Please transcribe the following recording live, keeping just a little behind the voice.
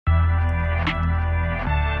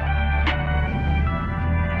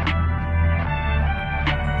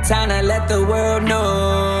Time to let the world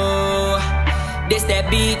know. This that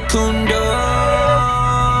KUNE DO.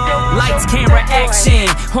 Lights, camera, action.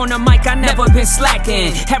 On the mic, I never been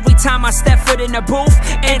slacking. Every time I step foot in the booth,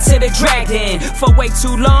 enter the dragon. For way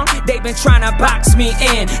too long, they been trying to box me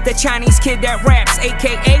in. The Chinese kid that raps,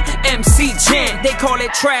 aka MC Jin. They call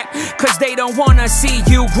it trap, cause they don't wanna see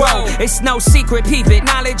you grow. It's no secret, peep it.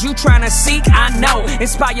 Knowledge you trying to seek, I know.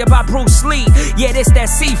 Inspired by Bruce Lee, yeah, this that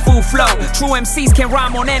seafood flow. True MCs can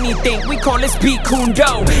rhyme on anything, we call this KUNE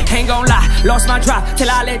DO. Ain't gon' lie, lost my drop till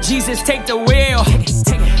I let Jesus take the wheel.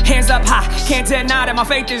 Hands up high, can't deny that my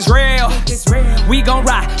faith is real. We gon'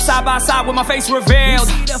 ride side by side with my face revealed.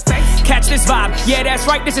 Catch this vibe, yeah that's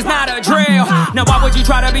right, this is not a drill. Now why would you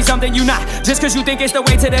try to be something you not? Just cause you think it's the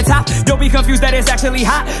way to the top. Don't be confused that it's actually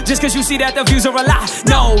hot, just cause you see that the views are a lot.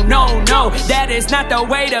 No, no, no, that is not the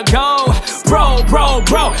way to go. Bro,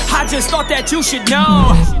 I just thought that you should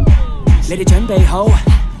know. Lady 준비 ho,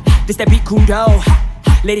 this that KUNE DO.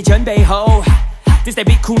 Lady 준비 ho, this that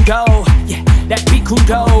KUNE DO. Yeah, that KUNE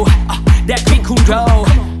DO. That KUNE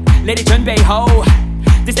DO. Lady 준비 ho,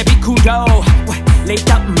 this that KUNE DO. Lấy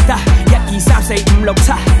tập ta, 1, 2, 3, 4, 5, 6,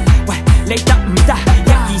 7. Lấy tập ta,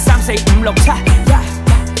 1, 2, 3, 4, 5, 6,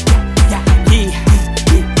 7. 1,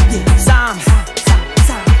 2, 3, 4,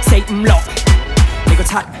 5, 6.你個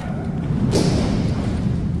柒.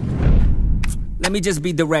 Let me just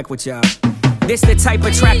be direct with y'all. This the type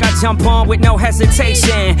of track I jump on with no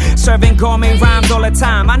hesitation. Serving gourmet rhymes all the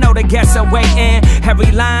time, I know the guests are waiting.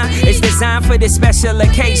 Every line is designed for this special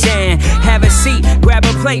occasion. Have a seat, grab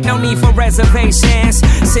a plate, no need for reservations.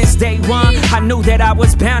 Since day one, I knew that I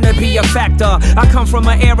was bound to be a factor. I come from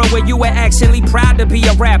an era where you were actually proud to be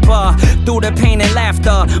a rapper. Through the pain and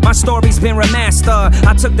laughter, my story's been remastered.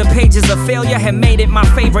 I took the pages of failure and made it my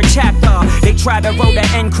favorite chapter. They tried to roll the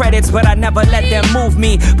end credits, but I never let them move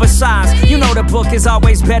me. Besides, you know the book is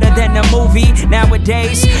always better than the movie.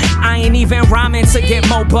 Nowadays, I ain't even rhyming to get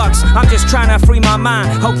more bucks. I'm just trying to free my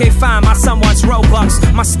mind. Okay, fine, my son wants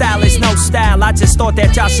Robux. My style is no style, I just thought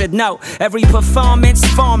that y'all should know. Every performance,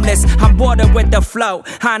 formless, I'm bordered with the flow.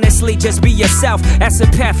 Honestly, just be yourself, that's the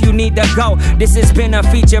path you need to go. This has been a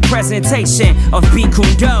feature presentation of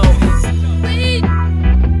KUNE DO.